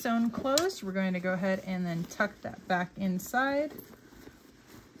pocket sewn closed, we're going to go ahead and then tuck that back inside.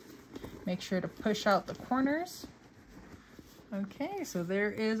 Make sure to push out the corners. Okay, so there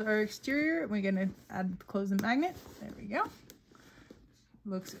is our exterior. We're gonna add the closing magnet. There we go.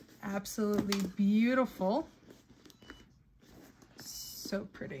 Looks absolutely beautiful. So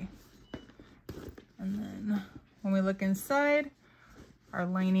pretty. And then when we look inside, our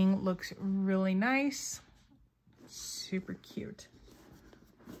lining looks really nice. Super cute.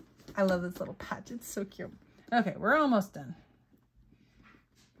 I love this little patch. It's so cute. Okay, we're almost done.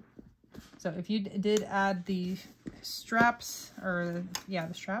 So if you did add the straps, or yeah,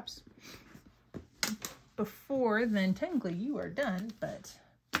 the straps before, then technically you are done, but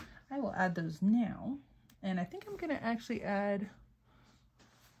I will add those now. And I think I'm gonna actually add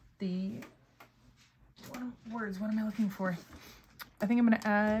the, what am I looking for? I think I'm gonna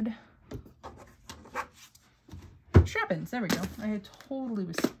add strap-ins. There we go. I had totally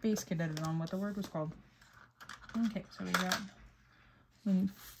was space cadeted on what the word was called. Okay, so we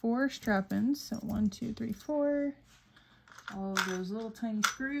need 4 strap-ins. So 1, 2, 3, 4. All of those little tiny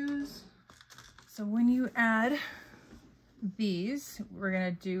screws. So when you add these, we're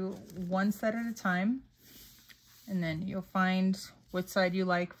gonna do one set at a time, and then you'll find what side you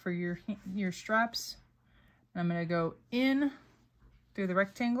like for your straps. And I'm gonna go in through the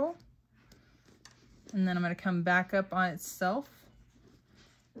rectangle, and then I'm gonna come back up on itself.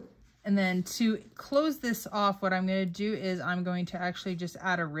 And then to close this off, what I'm gonna do is I'm going to actually just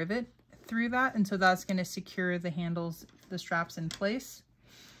add a rivet through that. And so that's gonna secure the handles, the straps in place.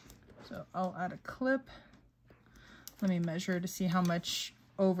 So I'll add a clip. Let me measure to see how much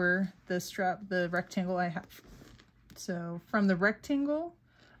over the rectangle I have. So from the rectangle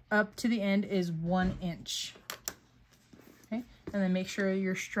up to the end is 1 inch. Okay, and then make sure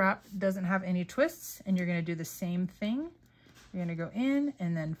your strap doesn't have any twists, and you're gonna do the same thing. You're gonna go in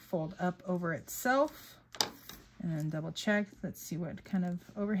and then fold up over itself, and then double check. Let's see what kind of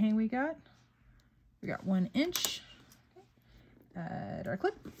overhang we got. We got 1 inch. Add our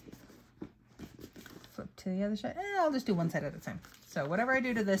clip. Flip to the other side. I'll just do one side at a time. So whatever I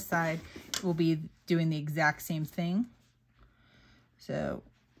do to this side, we'll be doing the exact same thing. So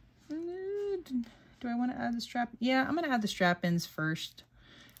do I want to add the strap? Yeah, I'm going to add the strap-ins first,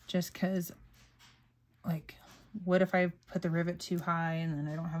 just because, like, what if I put the rivet too high and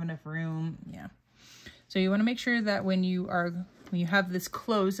then I don't have enough room? Yeah. So you want to make sure that when you have this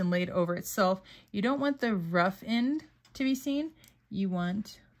closed and laid over itself, you don't want the rough end to be seen. You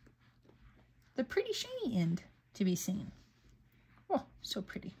want the pretty shiny end to be seen. Oh, so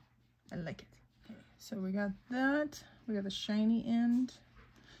pretty. I like it. Okay, so we got that. We got the shiny end.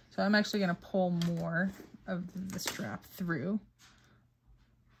 So I'm actually going to pull more of the strap through.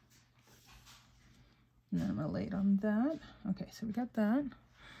 And then I'm going to lay it on that. Okay, so we got that.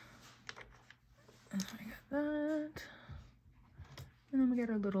 And I got that. And then we got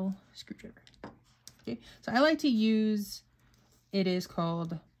our little screwdriver. Okay, so I like to use, it is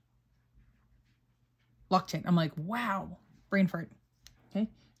called Loctite. I'm like, wow, brain fart. Okay,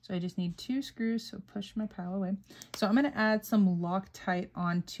 so I just need 2 screws, so push my pile away. So I'm gonna add some Loctite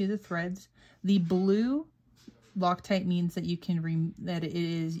onto the threads. The blue Loctite means that you can,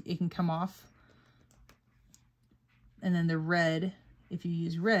 it can come off. And then the red, if you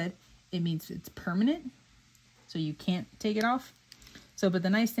use red, it means it's permanent, so you can't take it off. So, but the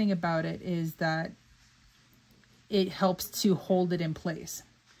nice thing about it is that it helps to hold it in place.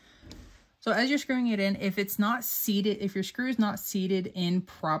 So as you're screwing it in, if it's not seated, if your screw is not seated in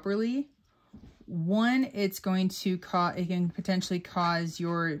properly, one, it's going to cause, it can potentially cause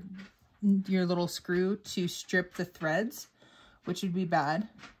your little screw to strip the threads, which would be bad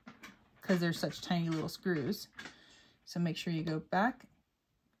because they're such tiny little screws. So make sure you go back.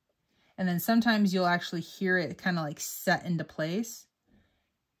 And then sometimes you'll actually hear it kind of like set into place.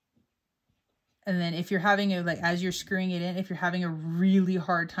 And then if you're having a, like, as you're screwing it in, if you're having a really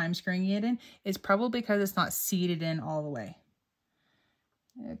hard time screwing it in, it's probably because it's not seated in all the way.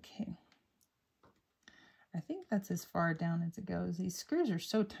 Okay. I think that's as far down as it goes. These screws are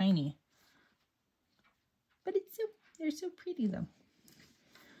so tiny. But it's so, they're so pretty though.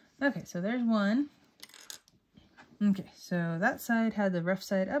 Okay, so there's one. Okay, so that side had the rough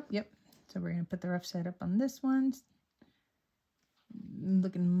side up. Yep. So we're going to put the rough side up on this one.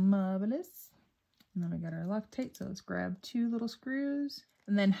 Looking marvelous. And then we got our Loctite, so let's grab 2 little screws.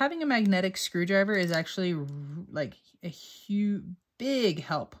 And then having a magnetic screwdriver is actually like a huge, big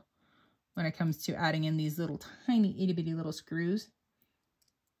help when it comes to adding in these little tiny itty bitty little screws.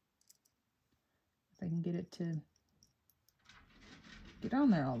 If I can get it to get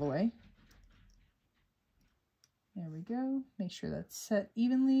on there all the way. There we go. Make sure that's set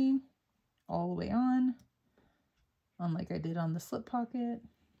evenly all the way on, like I did on the slip pocket.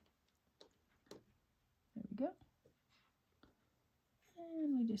 There we go.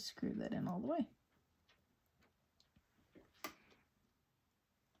 And we just screw that in all the way.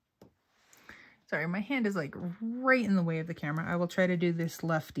 Sorry, my hand is like right in the way of the camera. I will try to do this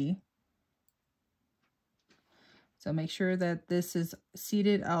lefty. So make sure that this is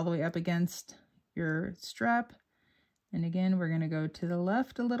seated all the way up against your strap. And again, we're going to go to the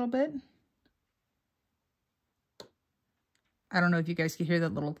left a little bit. I don't know if you guys could hear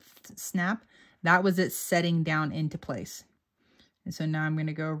that little snap. That was it setting down into place. And so now I'm going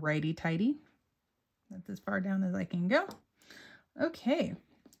to go righty-tighty. That's as far down as I can go. Okay.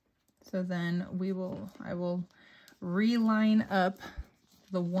 So then I will reline up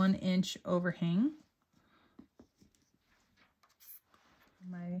the 1-inch overhang.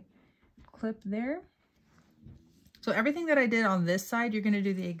 My clip there. So everything that I did on this side, you're going to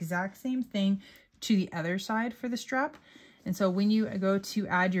do the exact same thing to the other side for the strap. And so when you go to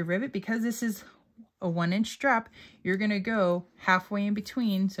add your rivet, because this is a 1-inch strap, you're going to go halfway in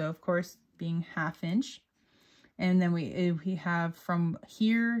between. So of course, being 1/2 inch. And then we have from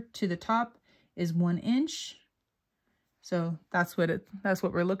here to the top is 1 inch. So that's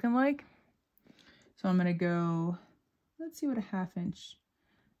what we're looking like. So I'm going to go, let's see what a 1/2 inch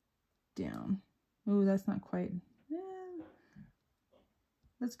down. Oh, that's not quite.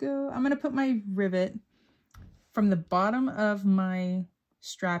 Let's go. I'm going to put my rivet from the bottom of my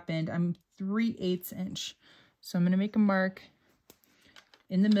strap end. I'm 3/8 inch. So I'm going to make a mark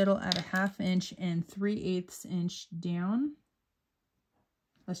in the middle at a 1/2 inch and 3/8 inch down.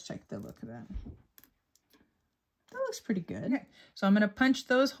 Let's check the look of that. That looks pretty good. Okay. So I'm going to punch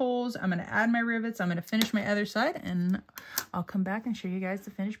those holes. I'm going to add my rivets. I'm going to finish my other side and I'll come back and show you guys the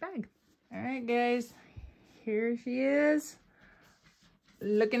finished bag. All right, guys, here she is.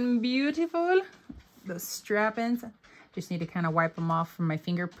 Looking beautiful. The strap ends. Just need to kind of wipe them off from my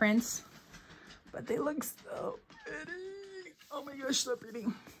fingerprints. But they look so pretty. Oh my gosh, so pretty.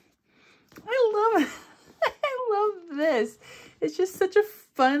 I love it. I love this. It's just such a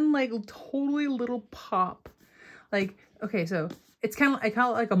fun, like, totally little pop. Like, okay, so it's kind of, I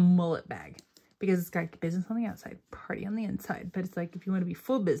call it like a mullet bag because it's got business on the outside, party on the inside. But it's like, if you want to be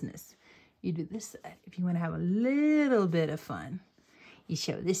full business, you do this side. If you want to have a little bit of fun, you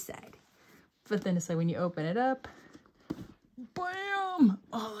show this side. But then it's like when you open it up, bam!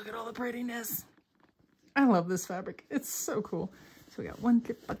 Oh, look at all the prettiness. I love this fabric. It's so cool. So we got 1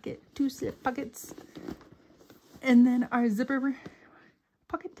 slip pocket, 2 slip pockets, and then our zipper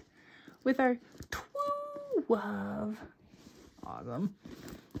pocket with our 12. Awesome.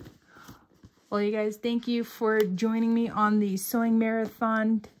 Well, you guys, thank you for joining me on the sewing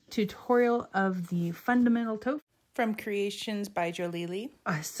marathon tutorial of the fundamental tote from Creations by Joleelee.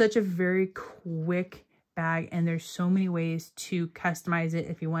 Such a very quick bag, and there's so many ways to customize it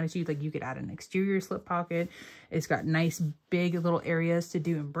if you wanted to. Like, you could add an exterior slip pocket. It's got nice big little areas to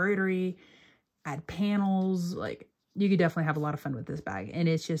do embroidery, add panels. Like, you could definitely have a lot of fun with this bag. And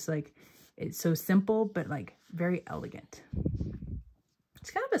it's just like, it's so simple but like very elegant.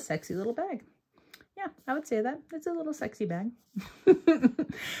 It's kind of a sexy little bag. Yeah, I would say that. It's a little sexy bag.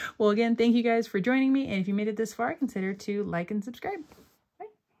 Well, again, thank you guys for joining me. And if you made it this far, consider to like and subscribe.